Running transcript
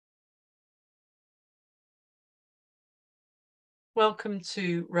Welcome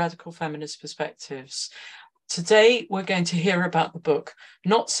to Radical Feminist Perspectives. Today, we're going to hear about the book,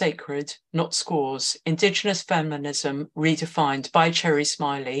 Not Sacred, Not Squaws, Indigenous Feminism Redefined by Cherry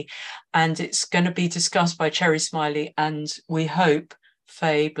Smiley. And it's going to be discussed by Cherry Smiley and we hope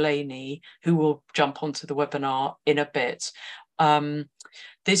Faye Blaney, who will jump onto the webinar in a bit.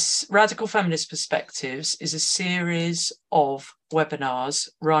 This Radical Feminist Perspectives is a series of webinars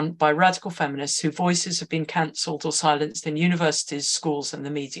run by radical feminists whose voices have been cancelled or silenced in universities, schools, and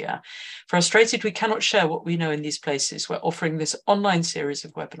the media. Frustrated we cannot share what we know in these places, we're offering this online series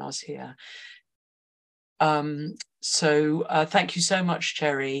of webinars here. Thank you so much,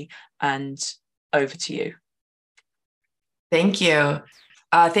 Cherry, and over to you. Thank you.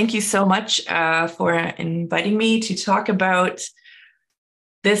 Thank you so much for inviting me to talk about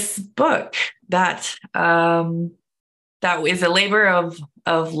this book that is a labor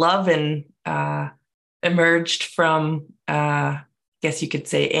of love and emerged from, I guess you could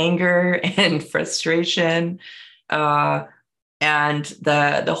say, anger and frustration, and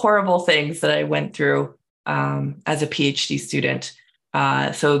the horrible things that I went through as a PhD student.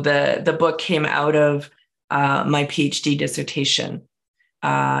 So the book came out of my PhD dissertation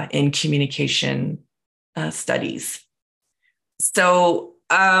in communication studies. So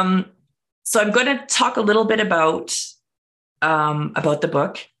I'm going to talk a little bit about the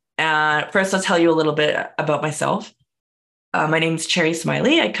book. First, I'll tell you a little bit about myself. My name is Cherry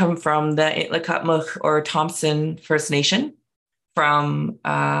Smiley. I come from the Itlakatmuk or Thompson First Nation from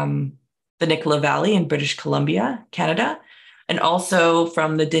the Nicola Valley in British Columbia, Canada, and also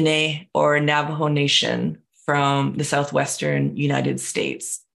from the Dene or Navajo Nation from the southwestern United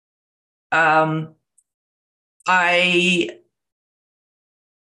States.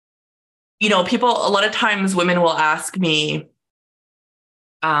 People, a lot of times women will ask me,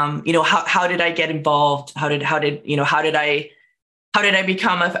 how did I get involved? How did I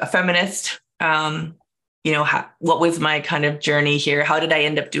become a feminist? What was my kind of journey here? How did I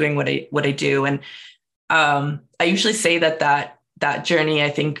end up doing what I do? And I usually say that journey, I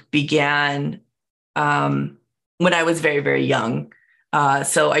think, began when I was very, very young.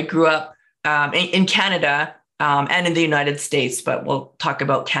 So I grew up in Canada. And in the United States, but we'll talk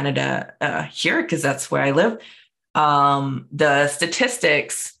about Canada here because that's where I live. The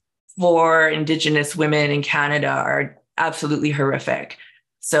statistics for Indigenous women in Canada are absolutely horrific.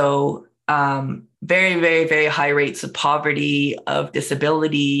 So very, very, very high rates of poverty, of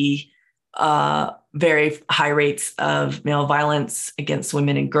disability, very high rates of male violence against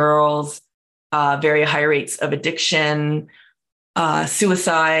women and girls, very high rates of addiction,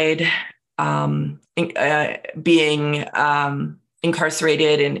 suicide, being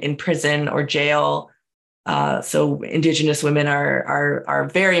incarcerated in prison or jail. So Indigenous women are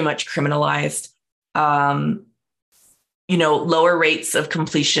very much criminalized. Lower rates of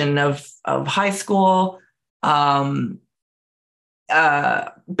completion of high school.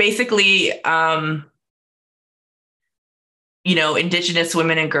 Indigenous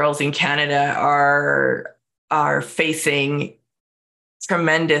women and girls in Canada are facing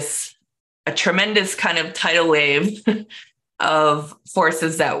a tremendous kind of tidal wave of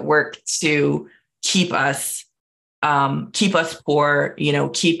forces that work to keep us poor,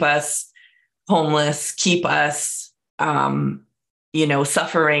 keep us homeless, keep us,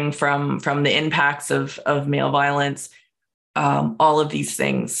 suffering from the impacts of male violence, all of these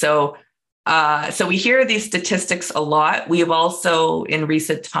things. So we hear these statistics a lot. We have also, in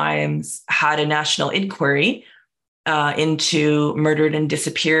recent times, had a national inquiry into murdered and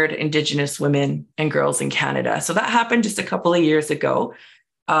disappeared Indigenous women and girls in Canada. So that happened just a couple of years ago.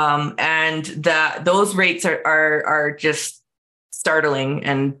 And those rates are just startling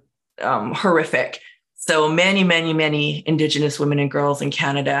and horrific. So many, many, many Indigenous women and girls in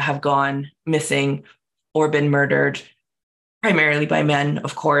Canada have gone missing or been murdered, primarily by men,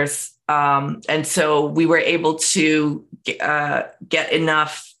 of course. And so we were able to get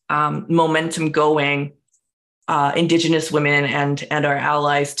enough momentum going, Indigenous women and our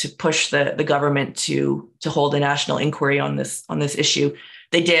allies, to push the government to hold a national inquiry on this issue.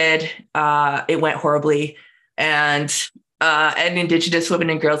 They did. It went horribly, and Indigenous women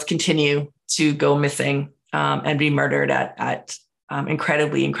and girls continue to go missing and be murdered at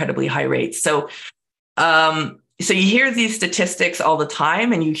incredibly, incredibly high rates. So you hear these statistics all the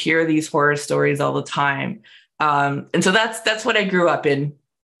time, and you hear these horror stories all the time, and so that's what I grew up in.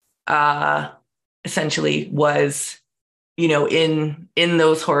 Essentially was, in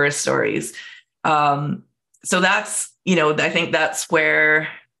those horror stories. So that's, I think that's where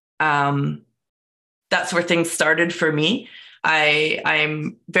things started for me.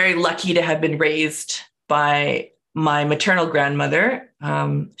 I'm very lucky to have been raised by my maternal grandmother.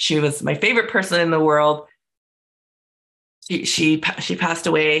 She was my favorite person in the world. She passed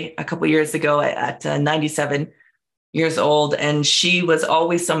away a couple of years ago at 97 years old, and she was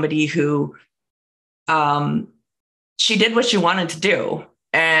always somebody who she did what she wanted to do.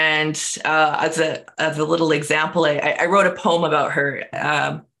 And as a little example, I wrote a poem about her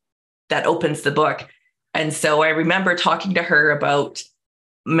that opens the book. And so I remember talking to her about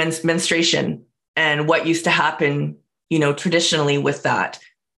menstruation and what used to happen, traditionally with that.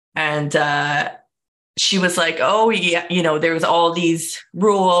 And she was like, oh, yeah, there was all these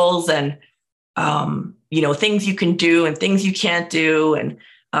rules and, things you can do and things you can't do. And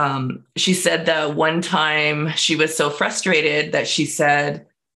she said that one time she was so frustrated that she said,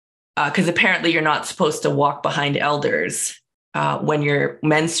 because apparently you're not supposed to walk behind elders when you're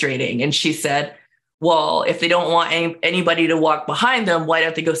menstruating. And she said, well, if they don't want anybody to walk behind them, why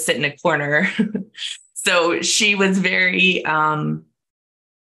don't they go sit in a corner? So she was very,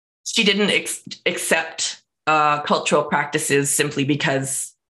 she didn't accept cultural practices simply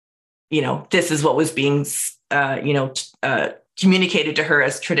because, this is what was being, communicated to her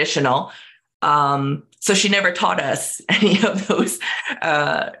as traditional. So she never taught us any of those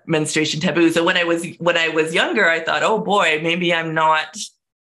menstruation taboos. So when I was younger, I thought, oh boy, maybe I'm not,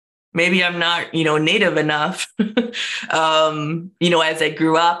 native enough. As I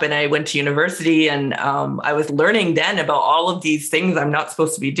grew up and I went to university and I was learning then about all of these things I'm not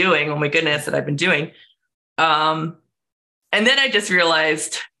supposed to be doing. Oh my goodness, that I've been doing. And then I just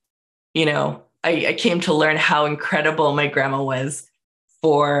realized, I came to learn how incredible my grandma was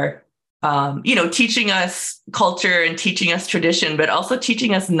for, teaching us culture and teaching us tradition, but also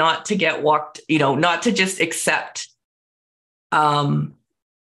teaching us not to get walked, not to just accept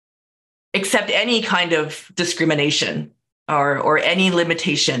any kind of discrimination or any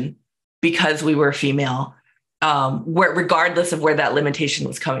limitation because we were female, regardless of where that limitation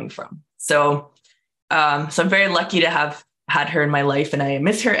was coming from. So I'm very lucky to have had her in my life, and I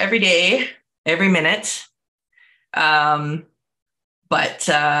miss her every day, every minute. I'm very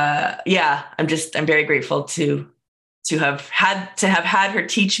grateful to have had her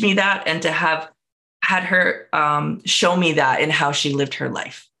teach me that and to have had her show me that in how she lived her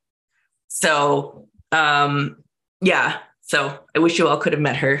life. So, so I wish you all could have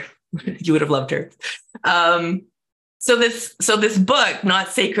met her. You would have loved her. So this book, Not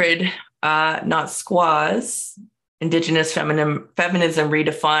Sacred, Not Squaws, Indigenous Feminism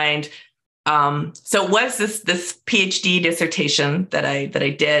Redefined. So it was this PhD dissertation that I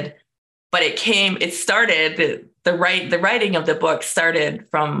did, but the writing of the book started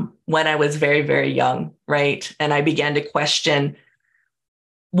from when I was very, very young, right? And I began to question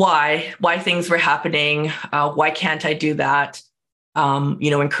why things were happening. Why can't I do that?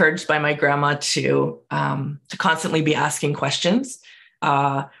 Encouraged by my grandma to constantly be asking questions.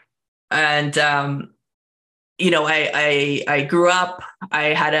 I grew up, I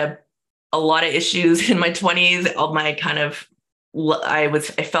had a lot of issues in my 20s. I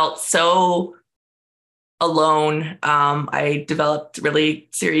felt so alone. I developed really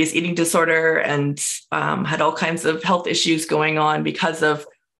serious eating disorder and had all kinds of health issues going on because of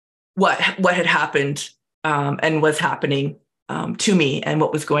what had happened and was happening to me and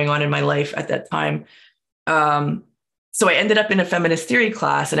what was going on in my life at that time. So I ended up in a feminist theory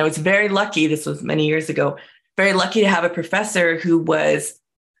class, and I was very lucky. This was many years ago. Very lucky to have a professor who was,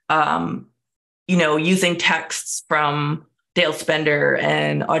 using texts from Dale Spender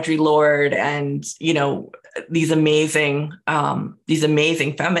and Audre Lorde and, these amazing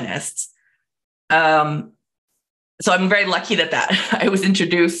feminists. So I'm very lucky that I was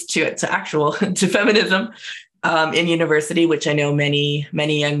introduced to feminism in university, which I know many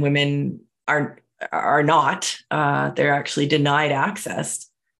young women are not. They're actually denied access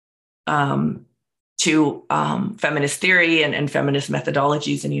to feminist theory and feminist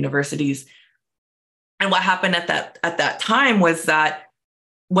methodologies in universities. And what happened at that time was that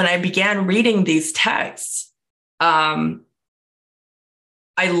when I began reading these texts, I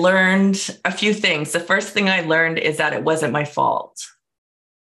learned a few things. The first thing I learned is that it wasn't my fault.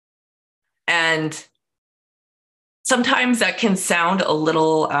 And sometimes that can sound a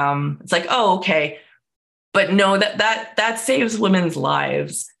little, it's like, oh, okay. But no, that saves women's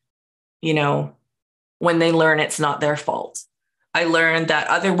lives, when they learn it's not their fault. I learned that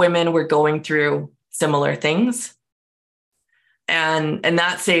other women were going through similar things. And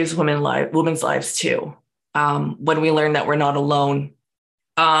that saves women's lives too, when we learn that we're not alone.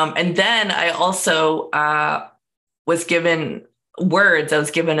 And then I also was given words. I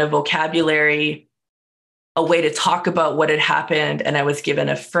was given a vocabulary, a way to talk about what had happened. And I was given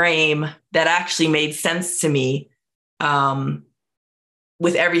a frame that actually made sense to me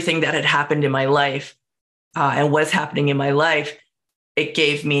with everything that had happened in my life and was happening in my life, it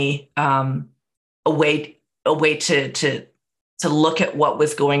gave me a way to look at what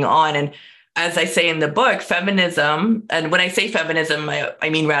was going on. And as I say in the book, feminism, and when I say feminism, I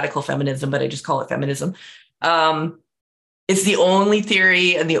mean radical feminism, but I just call it feminism. It's the only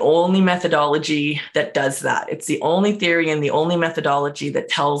theory and the only methodology that does that. It's the only theory and the only methodology that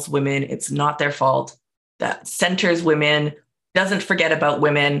tells women it's not their fault, that centers women, doesn't forget about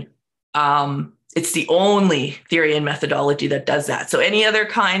women. It's the only theory and methodology that does that. So any other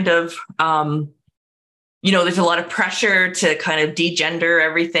kind of, there's a lot of pressure to kind of degender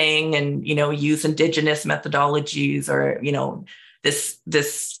everything and, use Indigenous methodologies or,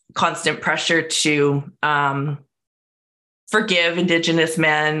 this constant pressure to forgive Indigenous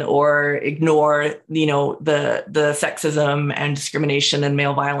men or ignore, the sexism and discrimination and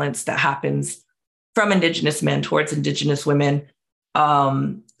male violence that happens from Indigenous men towards Indigenous women.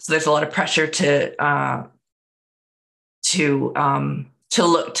 So there's a lot of pressure to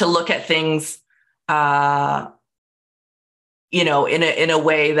look at things, in a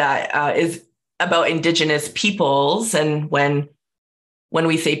way that is about Indigenous peoples. And when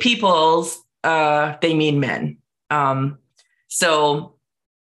we say peoples, they mean men. So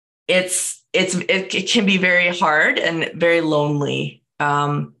it can be very hard and very lonely.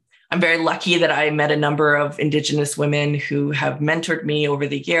 I'm very lucky that I met a number of Indigenous women who have mentored me over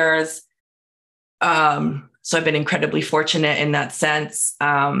the years. So I've been incredibly fortunate in that sense.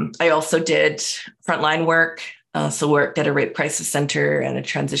 I also did frontline work, so worked at a rape crisis center and a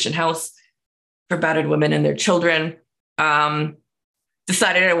transition house for battered women and their children.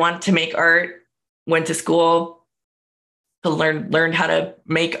 Decided I wanted to make art, went to school to learn how to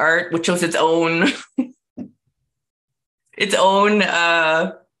make art, which was its own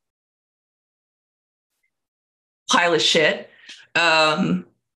pile of shit. I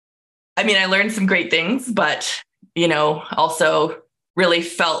learned some great things, but, also really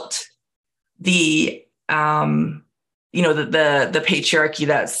felt the patriarchy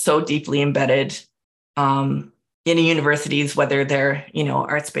that's so deeply embedded in universities, whether they're,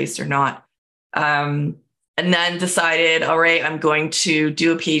 arts-based or not. And then decided, all right, I'm going to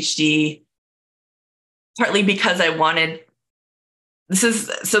do a PhD, partly because I wanted,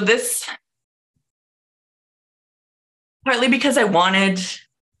 partly because I wanted,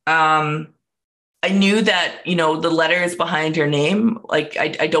 I knew that, the letters behind your name, like,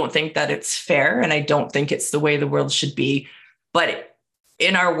 I don't think that it's fair, and I don't think it's the way the world should be. But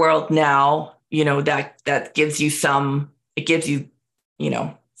in our world now, that gives you some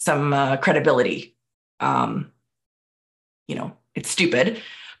credibility. It's stupid,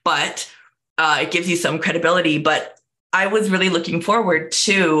 but it gives you some credibility. But I was really looking forward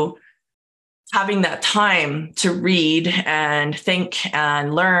to having that time to read and think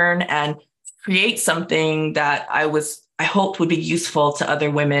and learn and create something that I hoped would be useful to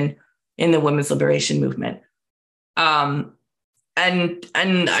other women in the women's liberation movement. And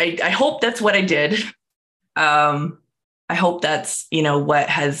I hope that's what I did. I hope that's, what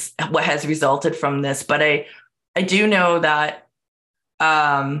has resulted from this. But I do know that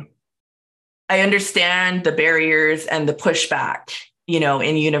I understand the barriers and the pushback,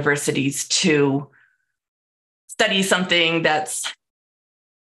 in universities to study something that's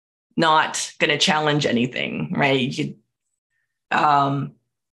not going to challenge anything, right? To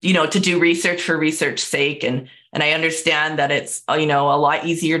do research for research's sake. And I understand that it's, a lot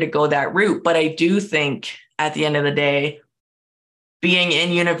easier to go that route. But I do think at the end of the day, being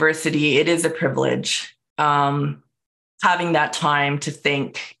in university, it is a privilege. Having that time to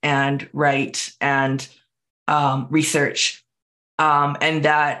think and write and research. And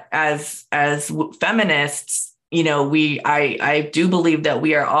that as feminists, I do believe that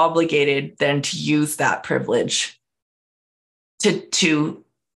we are obligated then to use that privilege to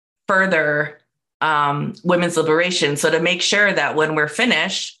further women's liberation. So to make sure that when we're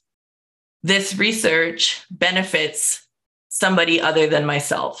finished, this research benefits somebody other than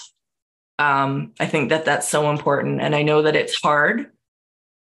myself. I think that that's so important. And I know that it's hard,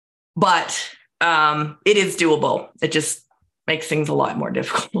 but it is doable. It just makes things a lot more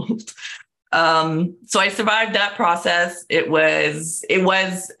difficult. So I survived that process. I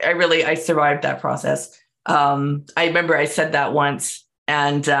survived that process. I remember I said that once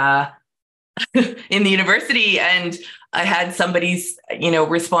and in the university, and I had somebody,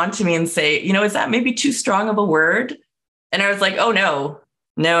 respond to me and say, is that maybe too strong of a word? And I was like, oh, no,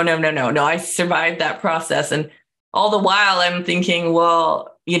 I survived that process. And all the while I'm thinking,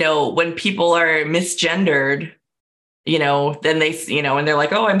 well, when people are misgendered, then they, and they're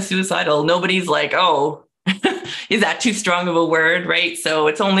like, oh, I'm suicidal. Nobody's like, oh, is that too strong of a word, right? So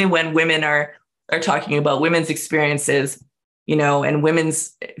it's only when women are talking about women's experiences, and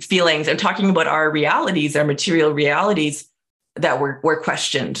women's feelings and talking about our realities, our material realities, that we're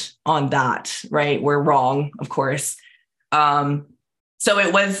questioned on that, right? We're wrong, of course. So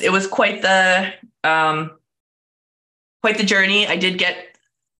it was quite the journey.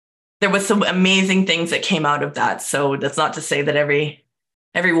 There was some amazing things that came out of that. So that's not to say that every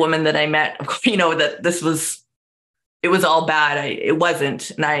woman that I met, that it was all bad. It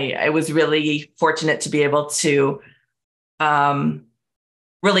wasn't. And I was really fortunate to be able to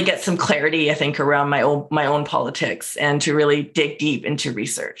really get some clarity, I think, around my own politics and to really dig deep into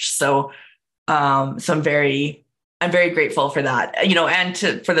research. So, I'm very grateful for that, and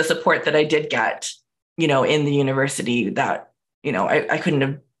for the support that I did get, in the university, that, I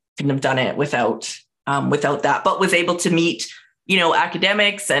couldn't have done it without that, but was able to meet,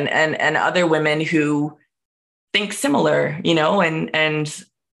 academics and other women who think similar, and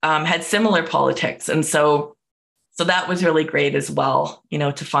had similar politics. And so that was really great as well,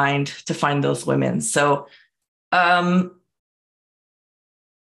 to find those women. So,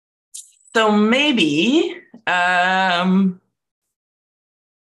 maybe,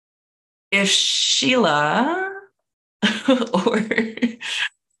 if Sheila or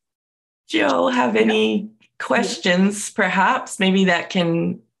Joe have any questions, perhaps maybe that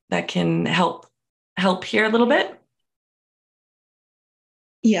can help here a little bit.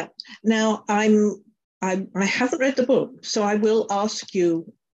 Yeah. Now I haven't read the book, so I will ask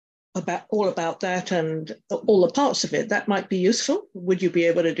you about that and all the parts of it. That might be useful. Would you be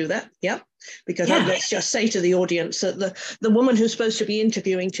able to do that? Yeah. Because let's just say to the audience that the woman who's supposed to be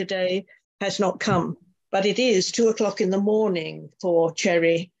interviewing today has not come, but it is 2:00 in the morning for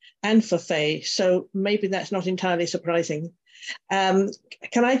Cherry and for Faye. So maybe that's not entirely surprising. Can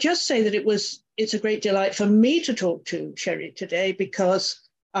I just say that it's a great delight for me to talk to Cherry today, because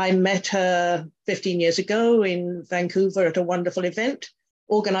I met her 15 years ago in Vancouver at a wonderful event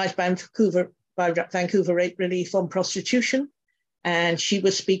organized by Vancouver Rape Relief on prostitution. And she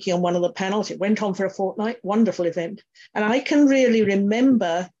was speaking on one of the panels. It went on for a fortnight, wonderful event. And I can really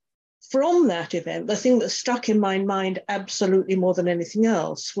remember from that event, the thing that stuck in my mind absolutely more than anything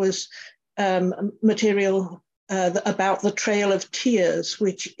else was material about the Trail of Tears,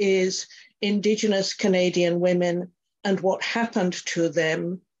 which is Indigenous Canadian women and what happened to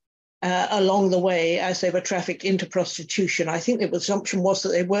them along the way as they were trafficked into prostitution. I think the assumption was that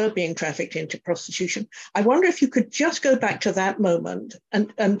they were being trafficked into prostitution. I wonder if you could just go back to that moment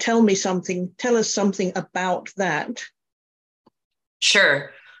and tell us something about that.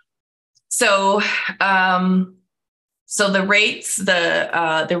 Sure. So, the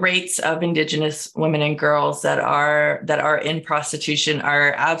rates of Indigenous women and girls that are in prostitution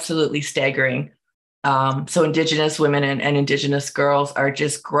are absolutely staggering. So Indigenous women and Indigenous girls are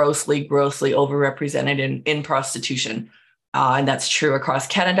just grossly overrepresented in prostitution. And that's true across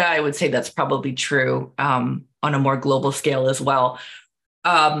Canada. I would say that's probably true on a more global scale as well.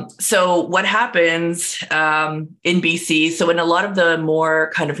 So what happens in BC, so in a lot of the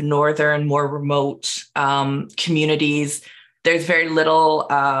more kind of northern, more remote communities, there's very little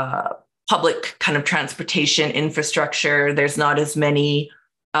public kind of transportation infrastructure. There's not as many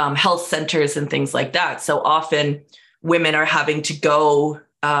health centers and things like that. So often women are having to go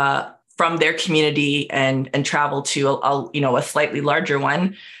from their community and travel to a slightly larger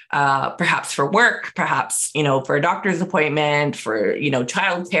one, perhaps for work, perhaps, for a doctor's appointment, for,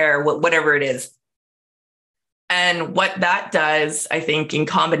 childcare, whatever it is. And what that does, I think, in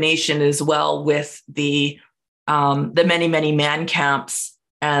combination as well with the many, many man camps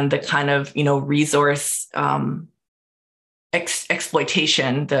and the kind of, resource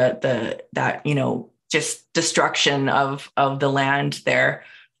exploitation, that just destruction of the land there.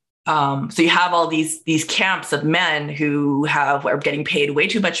 So you have all these camps of men who are getting paid way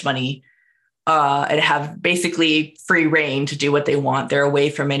too much money and have basically free reign to do what they want. They're away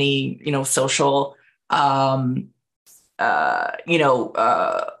from any, social,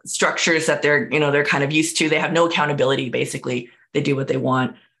 structures that they're kind of used to. They have no accountability. Basically, they do what they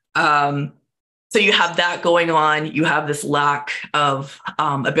want. So you have that going on. You have this lack of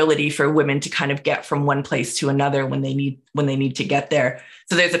ability for women to kind of get from one place to another when they need to get there.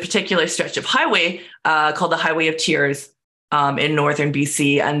 So there's a particular stretch of highway called the Highway of Tears in northern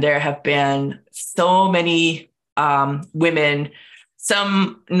BC, and there have been so many women,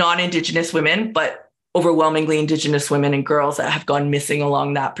 some non-Indigenous women, but overwhelmingly Indigenous women and girls that have gone missing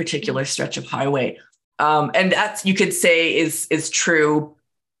along that particular stretch of highway, and that's, you could say, is true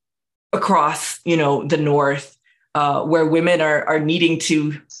across, the north, where women are needing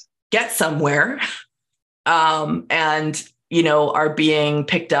to get somewhere. and, are being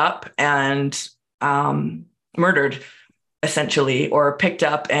picked up and murdered, essentially, or picked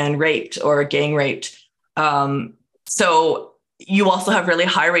up and raped or gang raped. So you also have really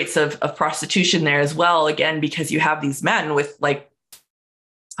high rates of prostitution there as well, again, because you have these men with like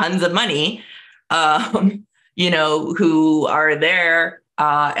tons of money, who are there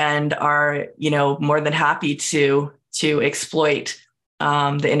and are, more than happy to exploit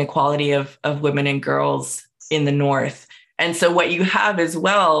the inequality of women and girls in the North. And so what you have as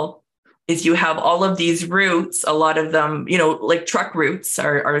well is you have all of these routes, a lot of them, like truck routes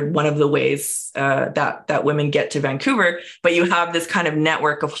are one of the ways that women get to Vancouver, but you have this kind of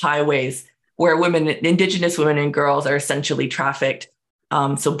network of highways where women, Indigenous women and girls are essentially trafficked.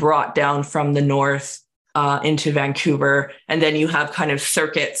 So brought down from the North into Vancouver. And then you have kind of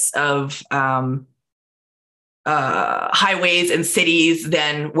circuits of highways and cities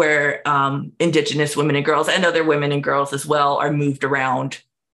then where Indigenous women and girls and other women and girls as well are moved around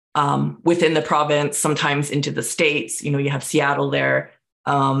within the province, sometimes into the States. You have Seattle there.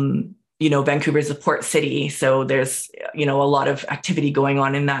 Vancouver's a port city. So there's, a lot of activity going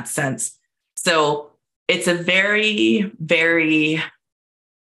on in that sense. So it's a very, very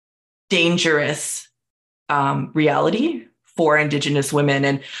dangerous reality for Indigenous women.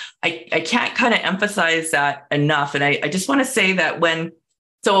 And I can't kind of emphasize that enough. And I just want to say that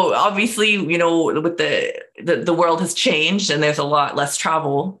so obviously, with the world has changed and there's a lot less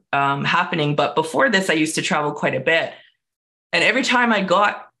travel happening. But before this, I used to travel quite a bit. And every time I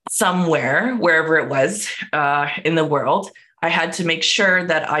got somewhere, wherever it was in the world, I had to make sure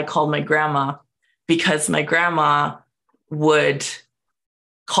that I called my grandma, because my grandma would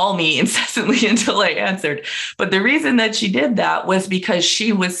call me incessantly until I answered. But the reason that she did that was because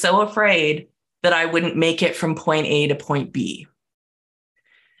she was so afraid that I wouldn't make it from point A to point B.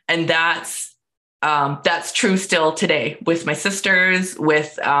 And that's true still today with my sisters,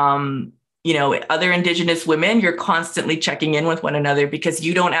 with, other Indigenous women. You're constantly checking in with one another because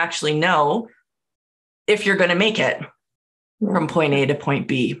you don't actually know if you're going to make it from point A to point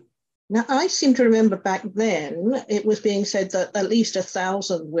B. Now, I seem to remember back then, it was being said that at least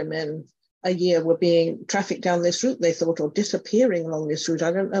 1,000 women a year were being trafficked down this route, they thought, or disappearing along this route.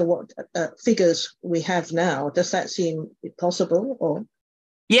 I don't know what figures we have now. Does that seem possible? Or?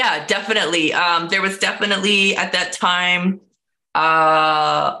 Yeah, definitely. There was definitely at that time,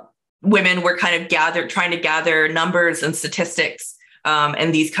 women were kind of trying to gather numbers and statistics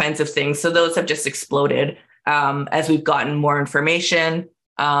and these kinds of things. So those have just exploded as we've gotten more information.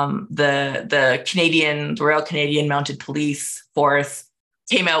 The Royal Canadian Mounted Police Force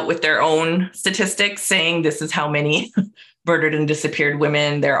came out with their own statistics saying this is how many murdered and disappeared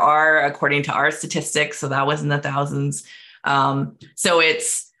women there are according to our statistics. So that was in the thousands. So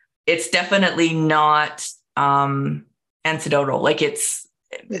it's definitely not anecdotal. Like it's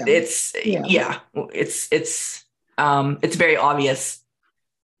very obvious.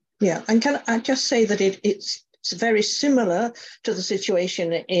 Yeah, and can I just say that it's very similar to the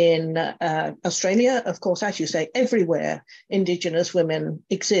situation in Australia. Of course, as you say, everywhere Indigenous women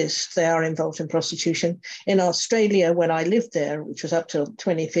exist, they are involved in prostitution. In Australia, when I lived there, which was up till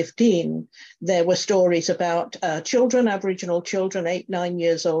 2015, there were stories about children, Aboriginal children, 8, 9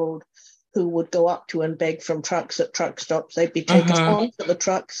 years old, who would go up to and beg from trucks at truck stops. They'd be taken onto the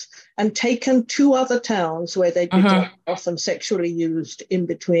trucks and taken to other towns where they'd be dropped off and sexually used in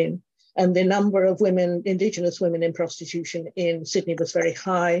between. And the number of women, Indigenous women in prostitution in Sydney was very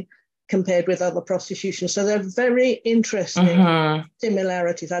high compared with other prostitution. So they're very interesting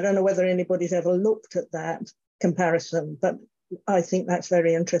similarities. I don't know whether anybody's ever looked at that comparison, but I think that's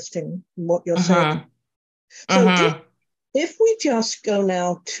very interesting, what you're saying. So if we just go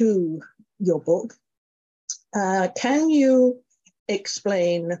now to your book, can you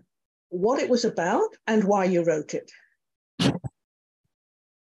explain what it was about and why you wrote it?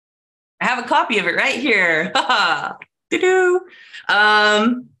 I have a copy of it right here.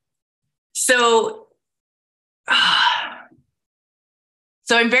 So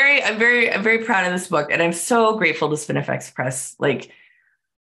I'm very proud of this book, and I'm so grateful to Spinifex Press. Like,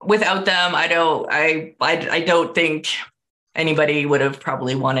 without them, I don't think anybody would have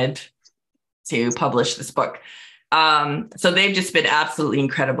probably wanted to publish this book. So they've just been absolutely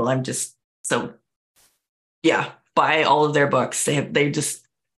incredible. I'm just buy all of their books. They just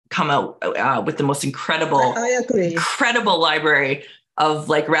come out with the most incredible, incredible library of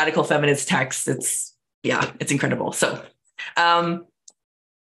like radical feminist texts. It's incredible. So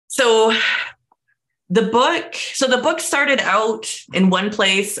the book started out in one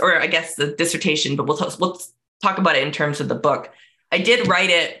place, or I guess the dissertation, but we'll talk about it in terms of the book. I did write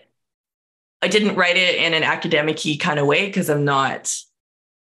it I didn't write it in an academic-y kind of way because I'm not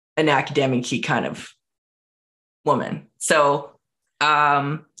an academic-y kind of woman. So, so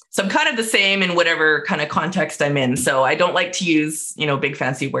I'm kind of the same in whatever kind of context I'm in. So I don't like to use, big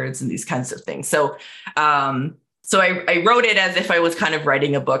fancy words and these kinds of things. So, so I wrote it as if I was kind of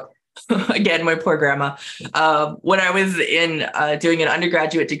writing a book. Again, my poor grandma. When I was in doing an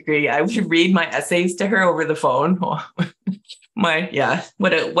undergraduate degree, I would read my essays to her over the phone. What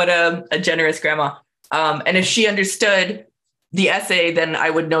a generous grandma. And if she understood the essay, then I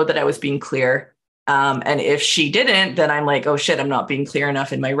would know that I was being clear. And if she didn't, then I'm like, oh shit, I'm not being clear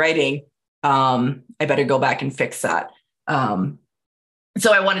enough in my writing. I better go back and fix that.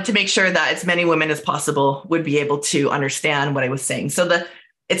 So I wanted to make sure that as many women as possible would be able to understand what I was saying. So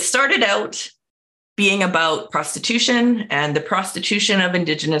it started out being about prostitution and the prostitution of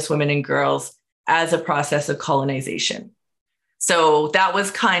Indigenous women and girls as a process of colonization. So that was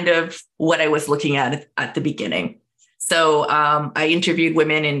kind of what I was looking at the beginning. So I interviewed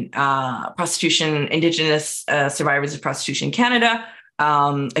women in prostitution, Indigenous survivors of prostitution in Canada.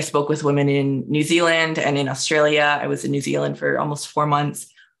 I spoke with women in New Zealand and in Australia. I was in New Zealand for almost 4 months.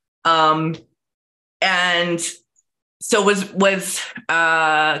 And so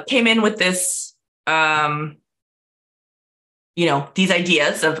came in with this, these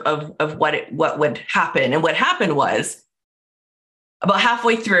ideas of what would happen. And what happened was about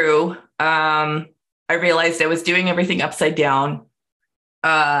halfway through, I realized I was doing everything upside down.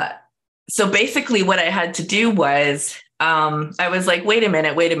 So basically what I had to do was, I was like, wait a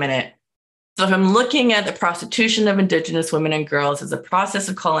minute. So if I'm looking at the prostitution of Indigenous women and girls as a process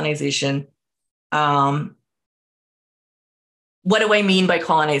of colonization, what do I mean by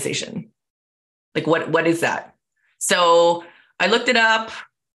colonization? Like, what is that? So I looked it up.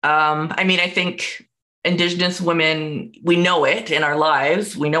 I think Indigenous women, we know it in our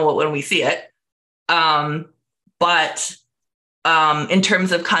lives. We know it when we see it. But in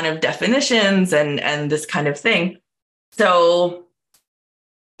terms of kind of definitions and this kind of thing. So,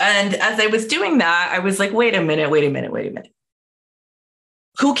 and as I was doing that, I was like, wait a minute.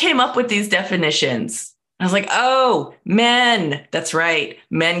 Who came up with these definitions? I was like, oh, men. That's right.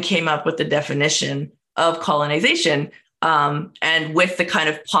 Men came up with the definition of colonization. And with the kind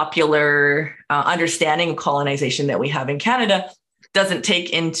of popular understanding of colonization that we have in Canada, doesn't take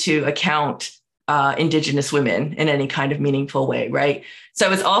into account Indigenous women in any kind of meaningful way, right? So I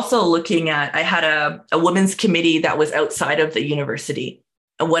was also looking at, I had a women's committee that was outside of the university.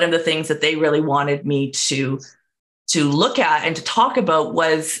 And one of the things that they really wanted me to look at and to talk about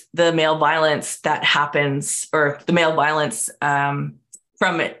was the male violence that happens, or the male violence from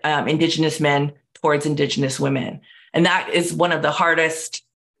Indigenous men towards Indigenous women. And that is one of the hardest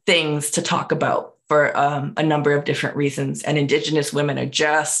things to talk about for a number of different reasons. And Indigenous women are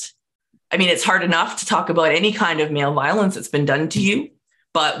just, it's hard enough to talk about any kind of male violence that's been done to you.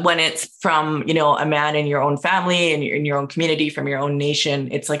 But when it's from, a man in your own family and in your own community, from your own nation,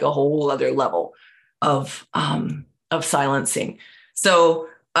 it's like a whole other level of silencing. So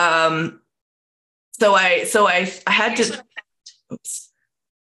I had to, oops,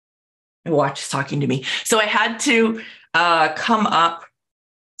 my watch is talking to me. So I had to come up.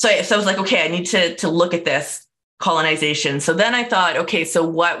 So I was like, okay, I need to look at this colonization. So then I thought, okay, so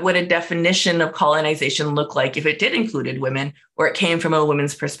what would a definition of colonization look like if it did included women, or it came from a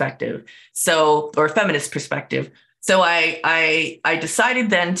women's perspective, or a feminist perspective. So I decided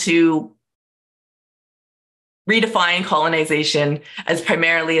then to redefine colonization as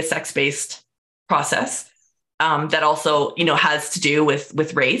primarily a sex-based process that also, has to do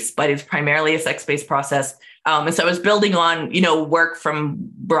with race, but is primarily a sex-based process. And so I was building on, work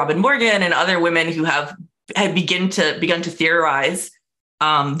from Robin Morgan and other women who had begun to theorize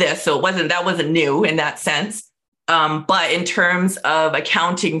this. So that wasn't new in that sense. But in terms of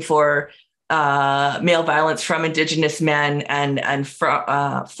accounting for male violence from Indigenous men and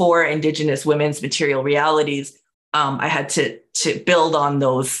for Indigenous women's material realities, I had to build on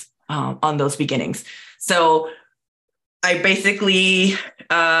those beginnings. So I basically,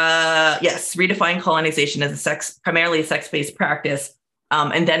 redefined colonization as primarily a sex-based practice,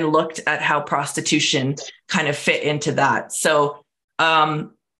 and then looked at how prostitution kind of fit into that. So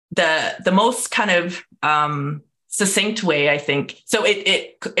the most kind of succinct way, I think. So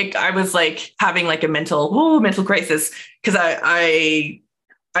I was like having like a mental crisis, because I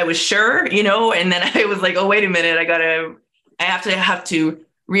was sure, and then I was like, oh, wait a minute, I have to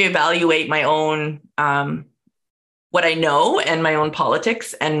reevaluate my own what I know and my own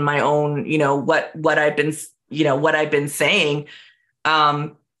politics and my own, what I've been saying.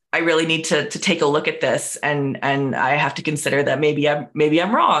 I really need to take a look at this, and I have to consider that maybe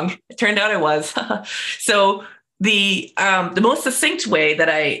I'm wrong. It turned out I was. So the most succinct way that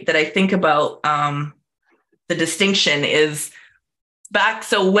I think about the distinction is back.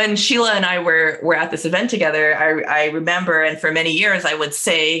 So when Sheila and I were at this event together, I remember, and for many years, I would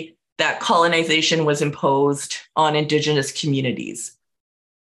say that colonization was imposed on Indigenous communities.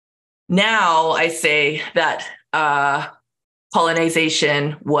 Now I say that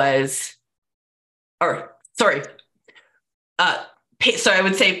colonization was, so I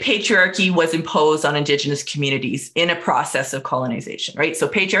would say patriarchy was imposed on Indigenous communities in a process of colonization, right? So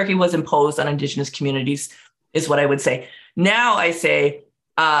patriarchy was imposed on Indigenous communities is what I would say. Now I say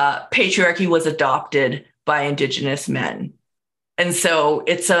patriarchy was adopted by Indigenous men. And so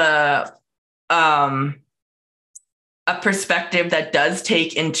it's a perspective that does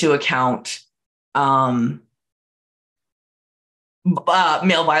take into account male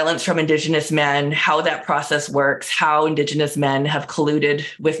violence from Indigenous men, how that process works, how Indigenous men have colluded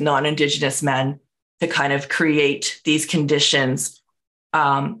with non-Indigenous men to kind of create these conditions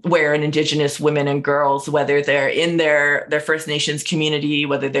where an Indigenous women and girls, whether they're in their First Nations community,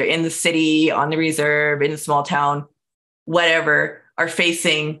 whether they're in the city, on the reserve, in a small town, whatever, are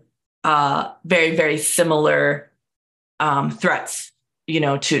facing very, very similar threats,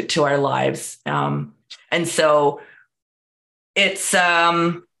 to our lives. And so it's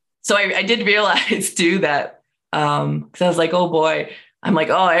so I did realize too that because I was like, oh boy, I'm like,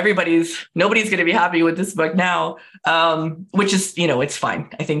 oh, nobody's going to be happy with this book now, which is, it's fine.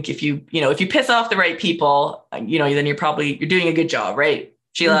 I think if you piss off the right people, then you're doing a good job, right,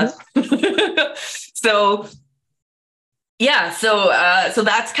 Sheila? Mm-hmm. So yeah, so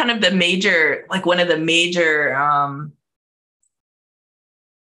that's kind of the major, like one of the major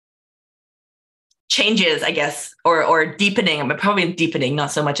changes, I guess, or deepening, but probably deepening,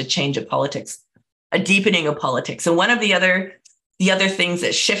 not so much a change of politics, a deepening of politics. And one of the other things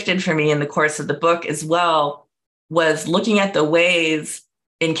that shifted for me in the course of the book as well was looking at the ways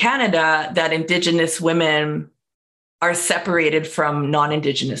in Canada that Indigenous women are separated from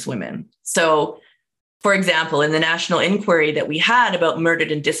non-Indigenous women. So, for example, in the national inquiry that we had about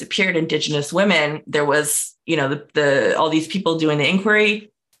murdered and disappeared Indigenous women, there was, all these people doing the inquiry,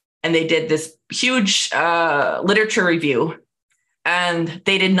 and they did this huge literature review, and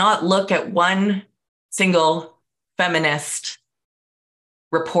they did not look at one single feminist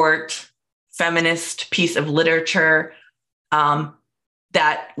report, feminist piece of literature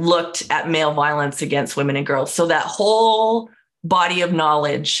that looked at male violence against women and girls. So that whole body of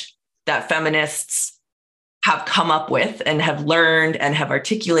knowledge that feminists have come up with and have learned and have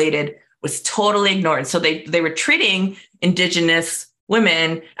articulated was totally ignored. So they were treating Indigenous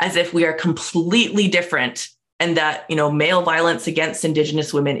women as if we are completely different, and that, male violence against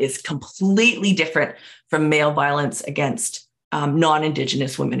Indigenous women is completely different from male violence against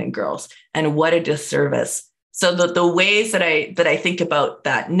non-Indigenous women and girls. And what a disservice. So the ways that I think about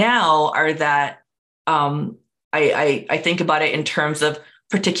that now are that I think about it in terms of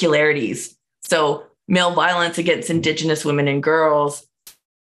particularities. So male violence against Indigenous women and girls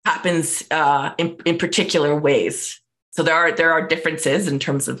happens in particular ways. So there are differences in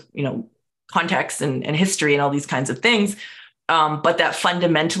terms of, context and history and all these kinds of things, but that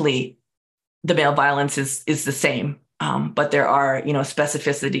fundamentally the male violence is the same. But there are,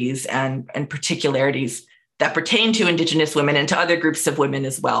 specificities and particularities that pertain to Indigenous women and to other groups of women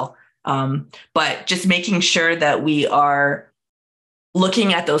as well. But just making sure that we are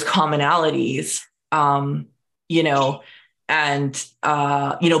looking at those commonalities, and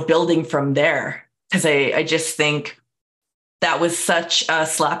building from there. Because I just think that was such a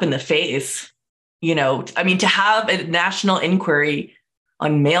slap in the face, to have a national inquiry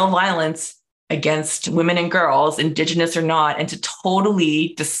on male violence against women and girls, Indigenous or not, and to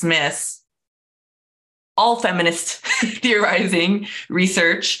totally dismiss all feminist theorizing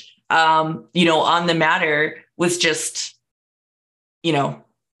research, on the matter was just, it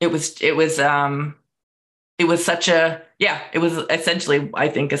was essentially, I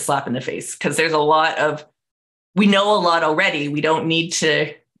think, a slap in the face, because we know a lot already. We don't need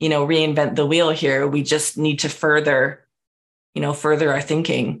to, reinvent the wheel here. We just need to further our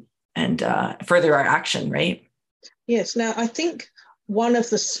thinking and further our action, right? Yes. Now, I think one of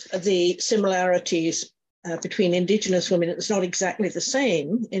the similarities between Indigenous women, it's not exactly the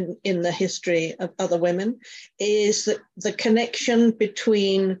same in the history of other women, is that the connection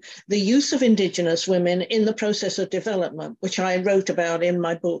between the use of Indigenous women in the process of development, which I wrote about in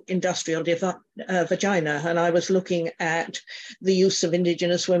my book, Industrial Vagina. And I was looking at the use of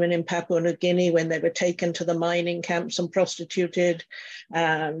Indigenous women in Papua New Guinea when they were taken to the mining camps and prostituted.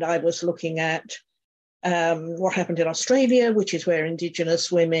 And I was looking at what happened in Australia, which is where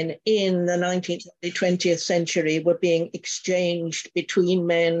Indigenous women in the 19th and 20th century were being exchanged between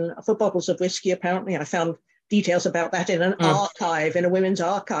men for bottles of whiskey, apparently. I found details about that in an archive, in a women's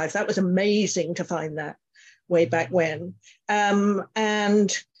archive. That was amazing to find that way back when.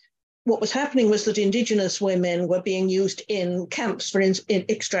 And what was happening was that Indigenous women were being used in camps for in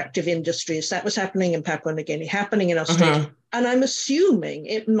extractive industries. That was happening in Papua New Guinea, happening in Australia. And I'm assuming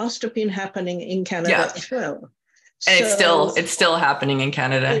it must have been happening in Canada as well. And it's still happening in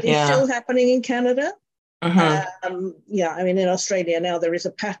Canada. It is still happening in Canada. I mean, in Australia now there is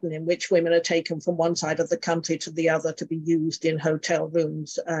a pattern in which women are taken from one side of the country to the other to be used in hotel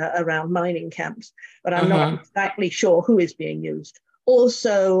rooms around mining camps. But I'm not exactly sure who is being used.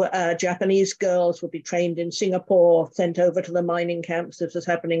 Also, Japanese girls would be trained in Singapore, sent over to the mining camps. This was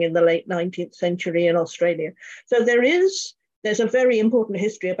happening in the late 19th century in Australia. So there's a very important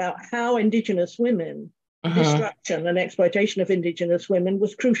history about how Indigenous women, destruction and exploitation of Indigenous women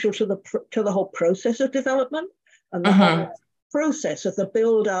was crucial to the whole process of development and the whole process of the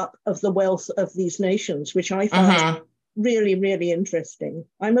build-up of the wealth of these nations, which I find really, really interesting.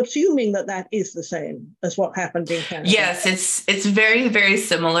 I'm assuming that is the same as what happened in Canada. Yes, it's very, very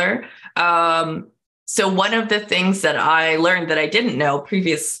similar. So one of the things that I learned that I didn't know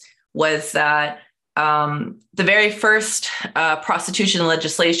previous was that the very first prostitution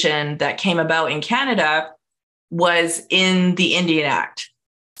legislation that came about in Canada was in the Indian Act.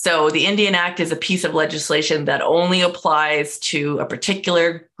 So the Indian Act is a piece of legislation that only applies to a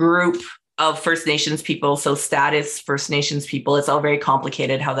particular group of First Nations people, so status First Nations people. It's all very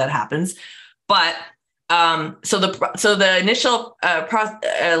complicated how that happens. But so the initial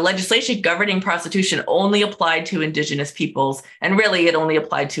legislation governing prostitution only applied to Indigenous peoples, and really it only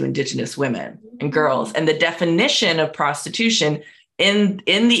applied to Indigenous women and girls. And the definition of prostitution in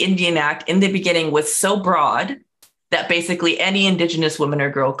the Indian Act in the beginning was so broad that basically any Indigenous woman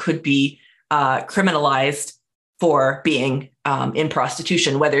or girl could be criminalized for being in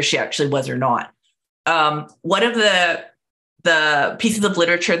prostitution, whether she actually was or not. One of the pieces of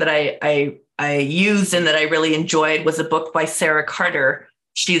literature that I used and that I really enjoyed was a book by Sarah Carter.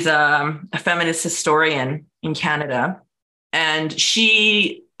 She's a feminist historian in Canada, and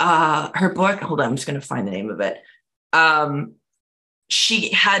her book. Hold on, I'm just going to find the name of it.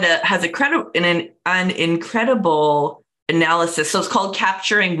 She has an incredible analysis. So it's called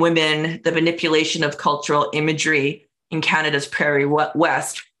Capturing Women, the Manipulation of Cultural Imagery in Canada's Prairie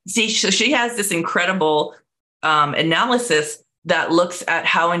West. See, so she has this incredible analysis that looks at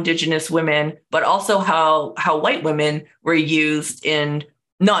how Indigenous women, but also how white women were used in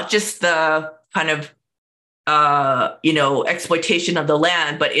not just the kind of exploitation of the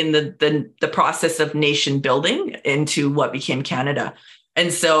land, but in the process of nation building into what became Canada.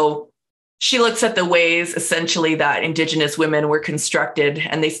 And so she looks at the ways essentially that Indigenous women were constructed,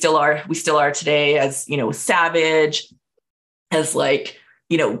 and we still are today, as, savage, as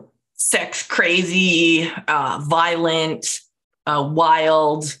sex crazy, violent,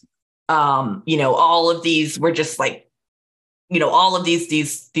 wild, all of these were just all of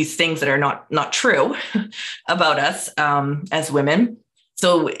these things that are not true about us as women.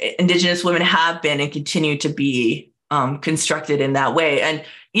 So Indigenous women have been and continue to be constructed in that way. And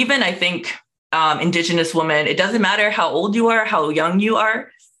even I think Indigenous women, it doesn't matter how old you are, how young you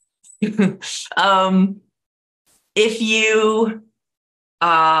are. If you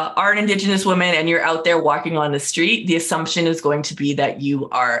are an Indigenous woman and you're out there walking on the street, the assumption is going to be that you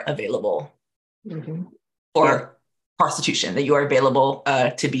are available for prostitution, that you are available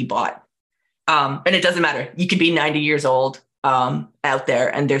to be bought. And it doesn't matter. You could be 90 years old out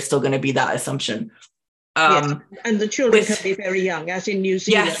there, and there's still going to be that assumption. Yes. And the children can be very young, as in New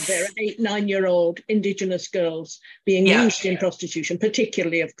Zealand, there are 8-9-year-old Indigenous girls being used in prostitution,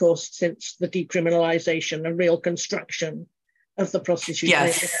 particularly, of course, since the decriminalization and real construction of the prostitution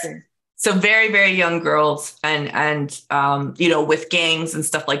industry. So very, very young girls, and with gangs and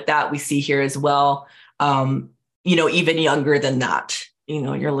stuff like that, we see here as well. Even younger than that.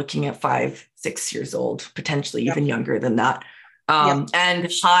 You're looking at 5-6 years old, potentially even younger than that. And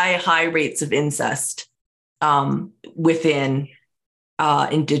high rates of incest within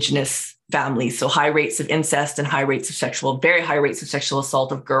Indigenous families. So high rates of incest and very high rates of sexual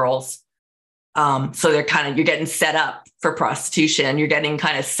assault of girls So you're getting set up for prostitution. You're getting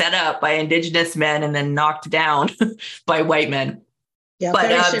kind of set up by Indigenous men and then knocked down by white men. Yeah, but,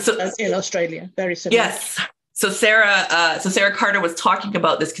 very similar in Australia. Very similar. Yes. So Sarah Carter was talking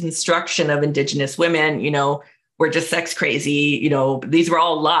about this construction of Indigenous women. We're just sex crazy. These were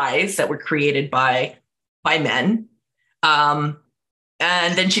all lies that were created by men. And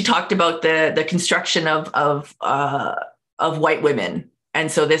then she talked about the construction of white women.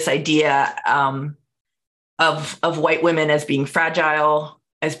 And so this idea of white women as being fragile,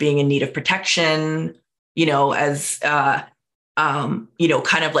 as being in need of protection, as kind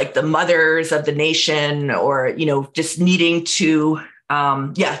of like the mothers of the nation, or just needing to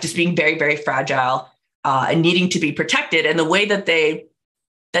just being very, very fragile and needing to be protected. And the way that they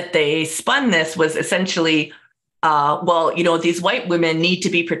spun this was essentially, these white women need to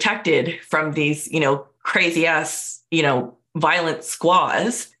be protected from these crazy ass violent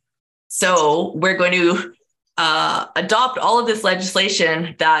squaws. So we're going to adopt all of this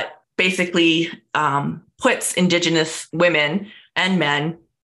legislation that basically puts Indigenous women and men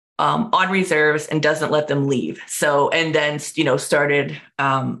on reserves and doesn't let them leave. So, and then, started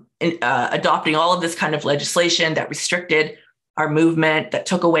adopting all of this kind of legislation that restricted our movement, that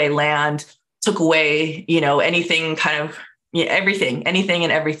took away land, took away, anything kind of, everything, anything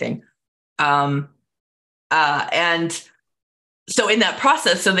and everything. And so in that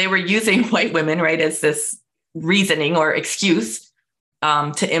process, so they were using white women, right, as this reasoning or excuse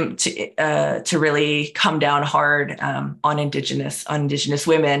to really come down hard on Indigenous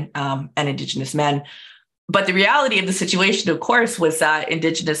women and Indigenous men. But the reality of the situation, of course, was that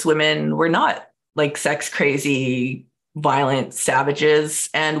Indigenous women were not like sex crazy, violent savages,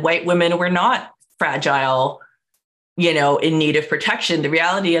 and white women were not fragile, in need of protection. The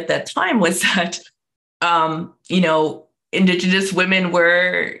reality at that time was that, Indigenous women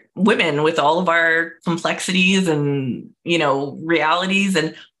were women with all of our complexities and, realities,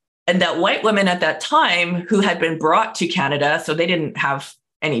 and that white women at that time who had been brought to Canada, so they didn't have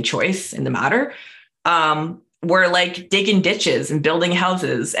any choice in the matter, were like digging ditches and building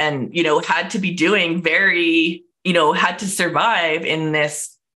houses and, had to be doing very, had to survive in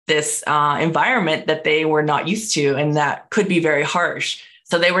this environment that they were not used to, and that could be very harsh.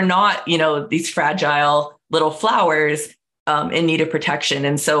 So they were not, these fragile little flowers in need of protection.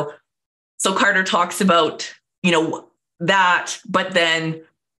 And so Carter talks about, that, but then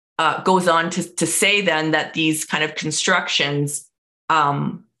goes on to say then that these kind of constructions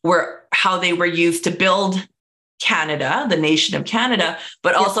were how they were used to build Canada, the nation of Canada,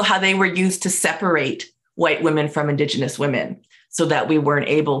 but also how they were used to separate white women from Indigenous women, so that we weren't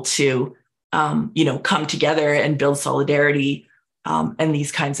able to, come together and build solidarity and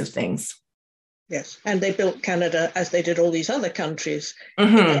these kinds of things. Yes, and they built Canada, as they did all these other countries,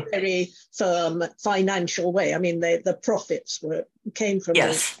 in a very firm financial way. I mean, the profits came from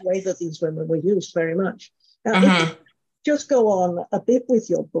the way that these women were used very much. Now, if you just go on a bit with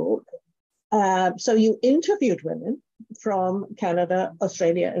your book, so you interviewed women from Canada,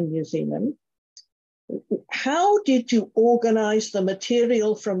 Australia, and New Zealand. How did you organize the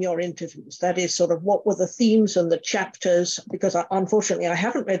material from your interviews? That is, sort of, what were the themes and the chapters? Because unfortunately, I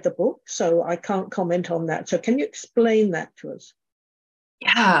haven't read the book, so I can't comment on that. So can you explain that to us?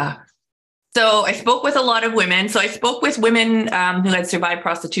 Yeah. So I spoke with a lot of women. So I spoke with women who had survived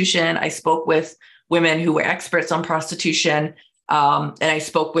prostitution. I spoke with women who were experts on prostitution. And I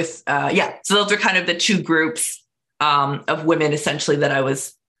spoke with, so those are kind of the two groups of women, essentially, that I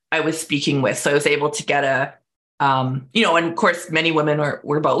was speaking with. So I was able to get and of course, many women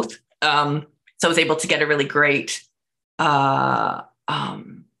were both. So I was able to get a really great, it's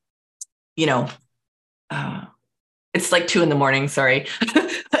like 2 a.m, sorry,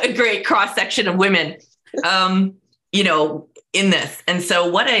 a great cross section of women, in this. And so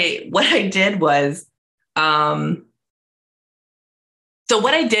what I did was, so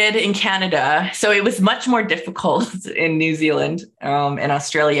what I did in Canada, so it was much more difficult in New Zealand and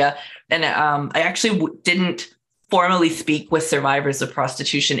Australia. And I actually didn't formally speak with survivors of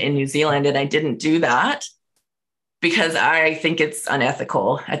prostitution in New Zealand. And I didn't do that because I think it's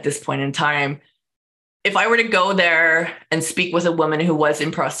unethical at this point in time. If I were to go there and speak with a woman who was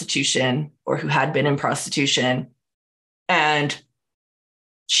in prostitution or who had been in prostitution, and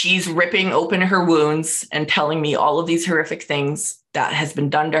she's ripping open her wounds and telling me all of these horrific things that has been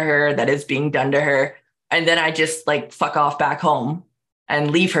done to her, that is being done to her, and then I just fuck off back home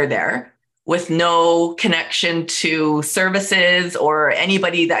and leave her there with no connection to services or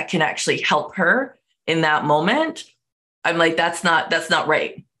anybody that can actually help her in that moment, I'm like, that's not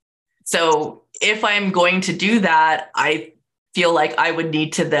right. So if I'm going to do that, I feel like I would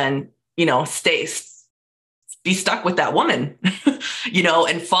need to then, be stuck with that woman,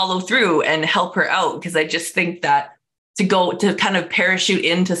 and follow through and help her out. Because I just think that to kind of parachute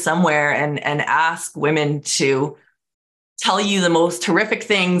into somewhere and ask women to tell you the most horrific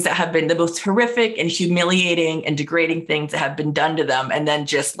things that have been the most horrific and humiliating and degrading things that have been done to them, and then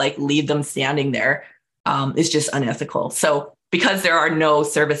just like leave them standing there, is just unethical. So because there are no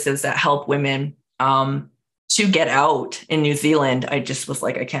services that help women to get out in New Zealand, I just was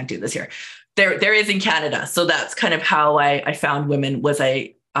like, I can't do this here. There is in Canada. So that's kind of how I found women.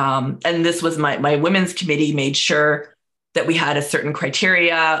 And this was my women's committee made sure that we had a certain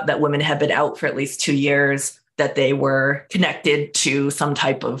criteria, that women had been out for at least 2 years, that they were connected to some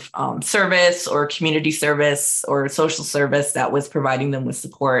type of service or community service or social service that was providing them with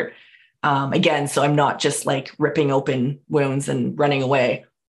support. Again, so I'm not just like ripping open wounds and running away.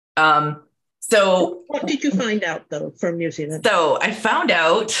 So what did you find out though from New Zealand? So I found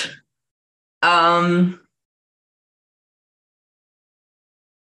out in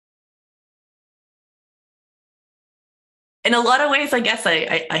a lot of ways, I guess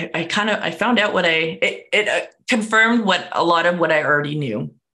I found out it confirmed a lot of what I already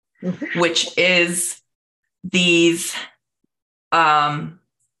knew, which is these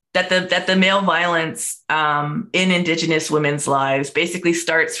that the male violence in Indigenous women's lives basically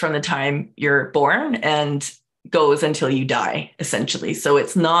starts from the time you're born and goes until you die, essentially. So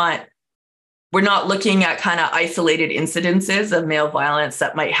we're not looking at kind of isolated incidences of male violence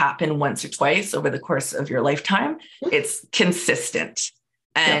that might happen once or twice over the course of your lifetime. It's consistent,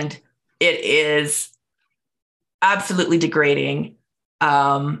 and it is absolutely degrading.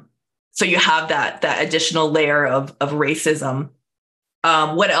 So you have that additional layer of racism.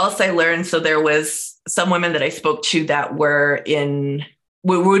 What else I learned? So there was some women that I spoke to that would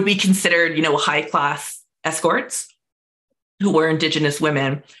be considered, high class escorts, who were Indigenous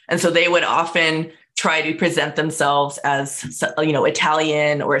women. And so they would often try to present themselves as,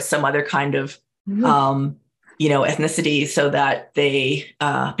 Italian or some other kind of, ethnicity, so that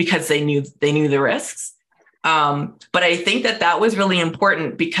because they knew the risks. But I think that was really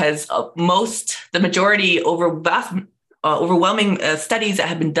important, because overwhelming studies that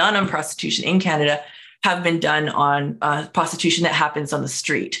have been done on prostitution in Canada have been done on prostitution that happens on the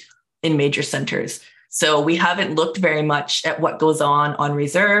street in major centers. So we haven't looked very much at what goes on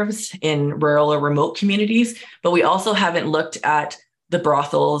reserves in rural or remote communities, but we also haven't looked at the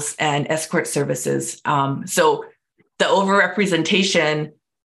brothels and escort services. So the overrepresentation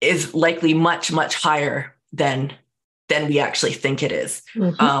is likely much, much higher than we actually think it is.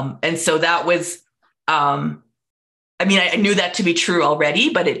 And so that was, I knew that to be true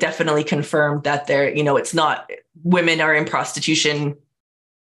already, but it definitely confirmed that it's not, women are in prostitution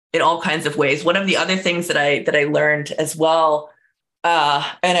in all kinds of ways. One of the other things that I learned as well,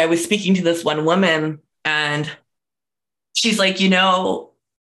 and I was speaking to this one woman, and she's like,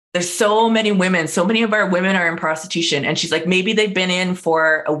 there's so many of our women are in prostitution. And she's like, maybe they've been in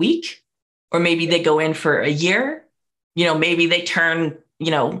for a week, or maybe they go in for a year, maybe they turn,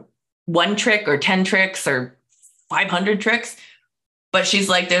 1 trick or 10 tricks or 500 tricks. But she's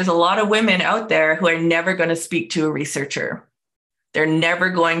like, there's a lot of women out there who are never going to speak to a researcher. They're never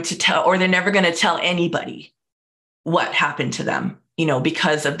going to tell anybody what happened to them,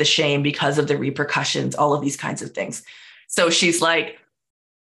 because of the shame, because of the repercussions, all of these kinds of things. So she's like,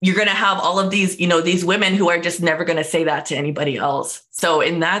 you're going to have all of these, these women who are just never going to say that to anybody else. So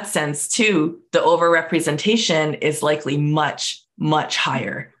in that sense too, the overrepresentation is likely much, much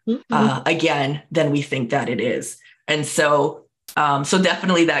higher, again, than we think that it is. And so,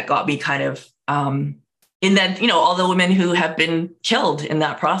 definitely that got me kind of, in that, all the women who have been killed in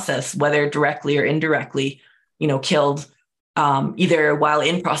that process, whether directly or indirectly, killed, either while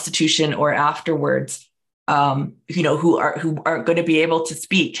in prostitution or afterwards, who aren't going to be able to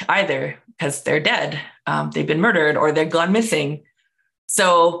speak either because they're dead, they've been murdered, or they're gone missing.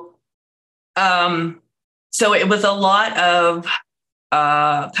 So it was a lot of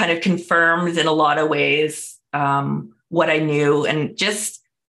kind of confirmed in a lot of ways what I knew, and just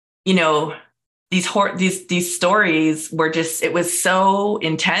these stories were just, it was so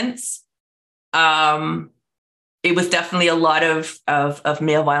intense. It was definitely a lot of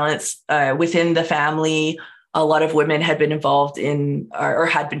male violence within the family. A lot of women had been involved in or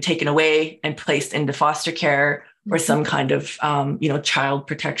had been taken away and placed into foster care or some kind of, child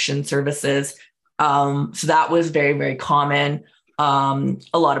protection services. So that was very, very common. A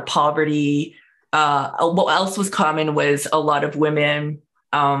lot of poverty. What else was common was a lot of women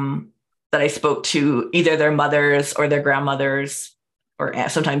that I spoke to, either their mothers or their grandmothers, or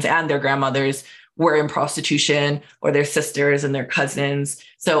sometimes their grandmothers, were in prostitution, or their sisters and their cousins.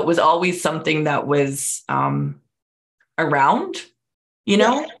 So it was always something that was around, you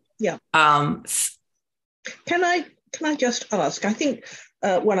know? Yeah. Can I just ask? I think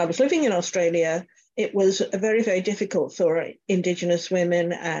when I was living in Australia, it was very, very difficult for Indigenous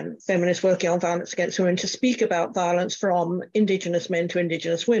women and feminists working on violence against women to speak about violence from Indigenous men to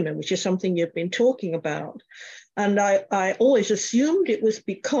Indigenous women, which is something you've been talking about. And I always assumed it was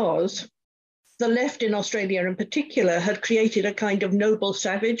because the left in Australia in particular had created a kind of noble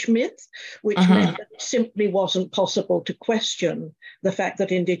savage myth, which meant that it simply wasn't possible to question the fact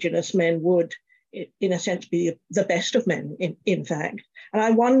that Indigenous men would, in a sense, be the best of men, in fact.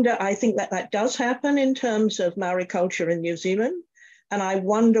 And I think that does happen in terms of Maori culture in New Zealand. And I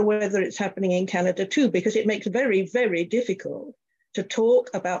wonder whether it's happening in Canada too, because it makes it very, very difficult to talk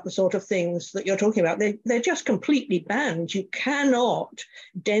about the sort of things that you're talking about. They're just completely banned. You cannot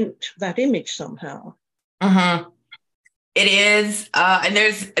dent that image somehow. It is, and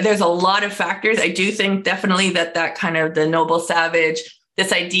there's a lot of factors. I do think definitely that kind of the noble savage,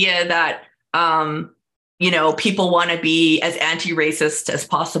 this idea that people want to be as anti-racist as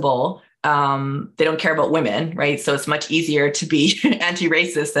possible. They don't care about women, right? So it's much easier to be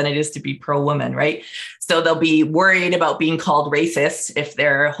anti-racist than it is to be pro-woman, right? So they'll be worried about being called racist if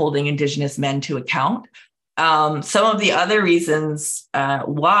they're holding Indigenous men to account. Some of the other reasons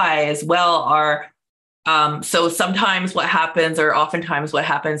why as well are, so sometimes what happens, or oftentimes what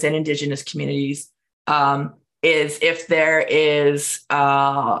happens in Indigenous communities, is if there is,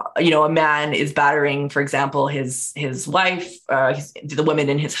 a man is battering, for example, his wife, the women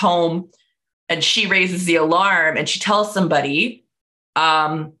in his home, and she raises the alarm and she tells somebody,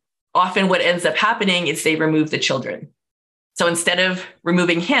 often what ends up happening is they remove the children. So instead of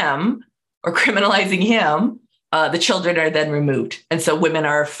removing him or criminalizing him, the children are then removed. And so women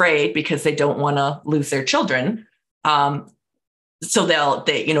are afraid because they don't want to lose their children. So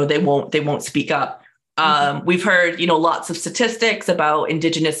they won't speak up. We've heard, lots of statistics about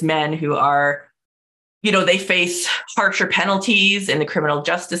Indigenous men who are, they face harsher penalties in the criminal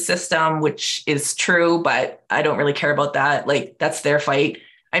justice system, which is true, but I don't really care about that. Like, that's their fight.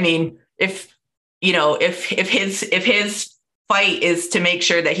 I mean, if his fight is to make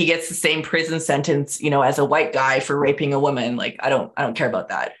sure that he gets the same prison sentence, as a white guy for raping a woman, like, I don't care about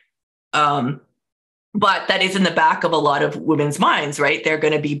that. But that is in the back of a lot of women's minds, right? They're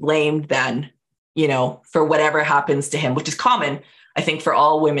going to be blamed then, for whatever happens to him, which is common, I think, for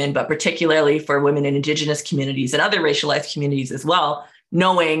all women, but particularly for women in Indigenous communities and other racialized communities as well,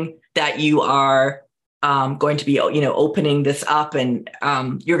 knowing that you are going to be, opening this up, and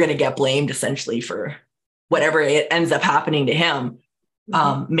you're going to get blamed essentially for whatever it ends up happening to him,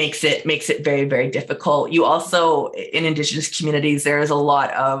 makes it very, very difficult. You also, in Indigenous communities, there is a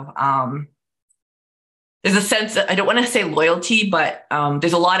lot of, there's a sense that, I don't want to say loyalty, but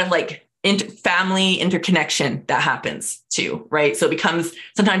there's a lot of like family interconnection that happens too, right? So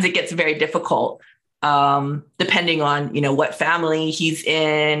sometimes it gets very difficult, depending on, what family he's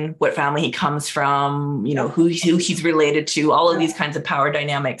in, what family he comes from, who he's related to, all of these kinds of power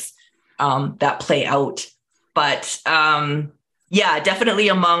dynamics that play out. But definitely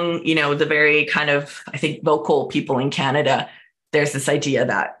among, the very kind of, I think, vocal people in Canada, there's this idea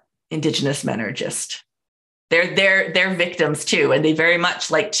that Indigenous men are just, they're victims too. And they very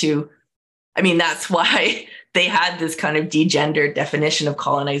much like to, that's why they had this kind of degendered definition of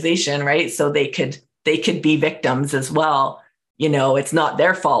colonization, right? So they could be victims as well. It's not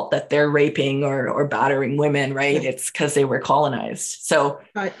their fault that they're raping or battering women, right? It's because they were colonized. So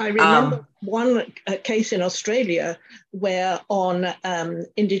I remember one case in Australia where on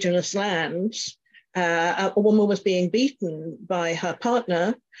Indigenous lands, a woman was being beaten by her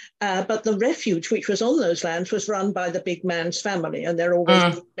partner, but the refuge which was on those lands was run by the big man's family, and there are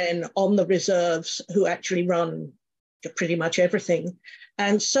always men on the reserves who actually run pretty much everything.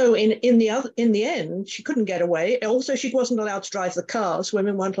 And so in the end, she couldn't get away. Also, she wasn't allowed to drive the cars.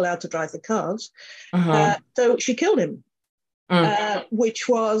 Women weren't allowed to drive the cars. So she killed him, which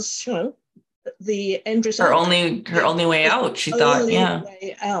was, the end result. Her only way out, she thought,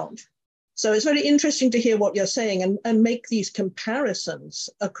 way out. So it's very interesting to hear what you're saying and make these comparisons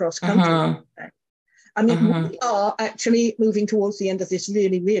across countries. We are actually moving towards the end of this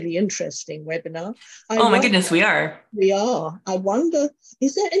really, really interesting webinar. My goodness, we are. We are. I wonder,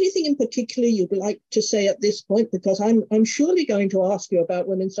 is there anything in particular you'd like to say at this point? Because I'm surely going to ask you about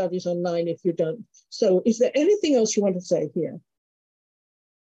women's studies online if you don't. So is there anything else you want to say here?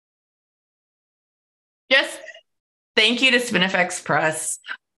 Just thank you to Spinifex Press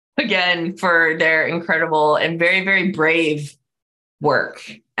again for their incredible and very, very brave work.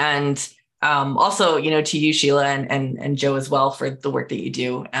 And Also, to you, Sheila, and Joe as well, for the work that you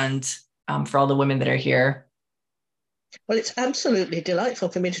do, and for all the women that are here. Well, it's absolutely delightful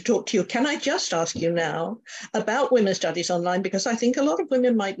for me to talk to you. Can I just ask you now about Women's Studies Online? Because I think a lot of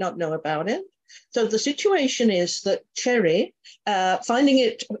women might not know about it. So the situation is that Cherry,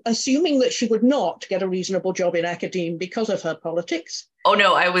 assuming that she would not get a reasonable job in academia because of her politics. Oh,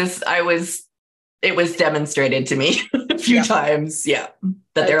 no, it was demonstrated to me a few times. Yeah.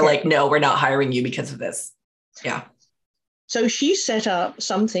 That they're like, no, we're not hiring you because of this. Yeah. So she set up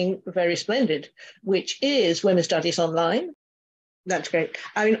something very splendid, which is Women's Studies Online. That's great.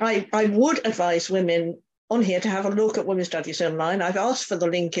 I mean, I would advise women on here to have a look at Women's Studies Online. I've asked for the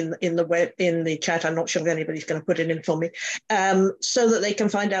link in the chat. I'm not sure if anybody's going to put it in for me, so that they can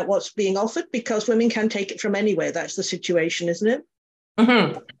find out what's being offered, because women can take it from anywhere. That's the situation, isn't it?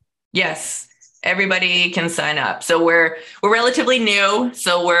 Mm-hmm. Yes. Everybody can sign up. So we're relatively new.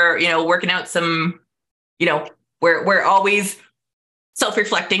 So we're, working out some, we're always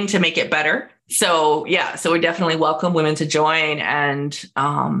self-reflecting to make it better. So yeah, so we definitely welcome women to join, and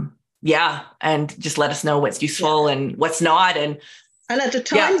and just let us know what's useful and what's not. And at a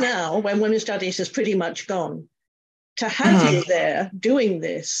time now when women's studies is pretty much gone, to have you there doing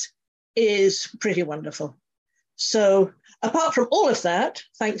this is pretty wonderful. So apart from all of that,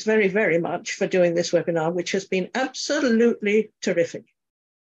 thanks very, very much for doing this webinar, which has been absolutely terrific.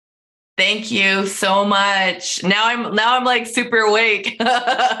 Thank you so much. Now I'm like super awake.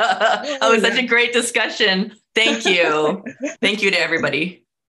 That was such a great discussion. Thank you. Thank you to everybody.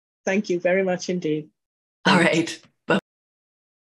 Thank you very much indeed. All right.